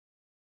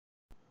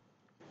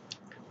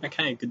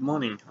Okay, good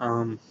morning.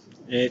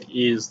 It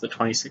is the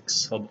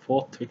 26th of the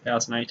 4th,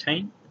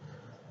 2018.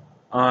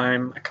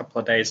 I'm a couple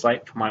of days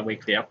late for my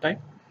weekly update,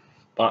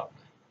 but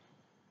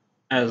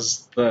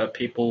as the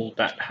people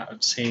that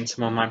have seen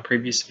some of my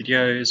previous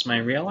videos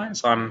may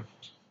realize, I'm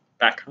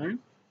back home.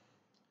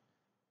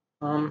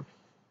 Um,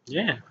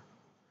 yeah,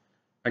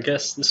 I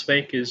guess this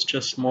week is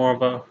just more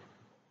of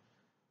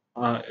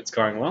it's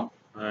going well,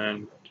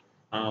 and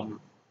um,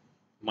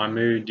 my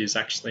mood is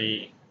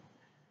actually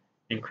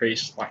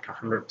increased like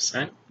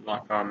 100%,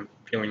 like I'm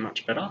feeling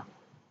much better,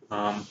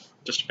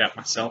 just about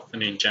myself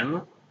and in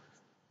general.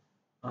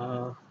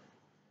 Uh,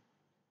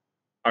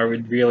 I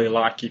would really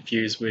like if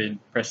you would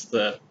press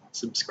the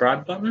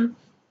subscribe button.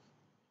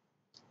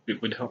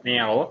 It would help me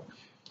out a lot.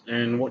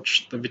 And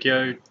watch the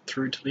video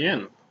through to the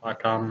end.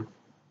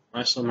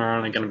 Most of them are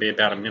only going to be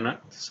about a minute,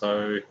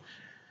 so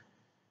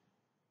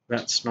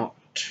that's not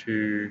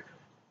too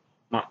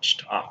much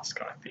to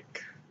ask, I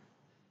think.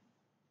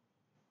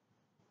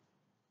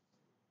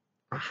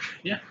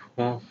 Yeah,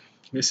 well,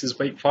 this is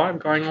week 5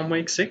 going on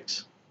week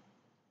 6.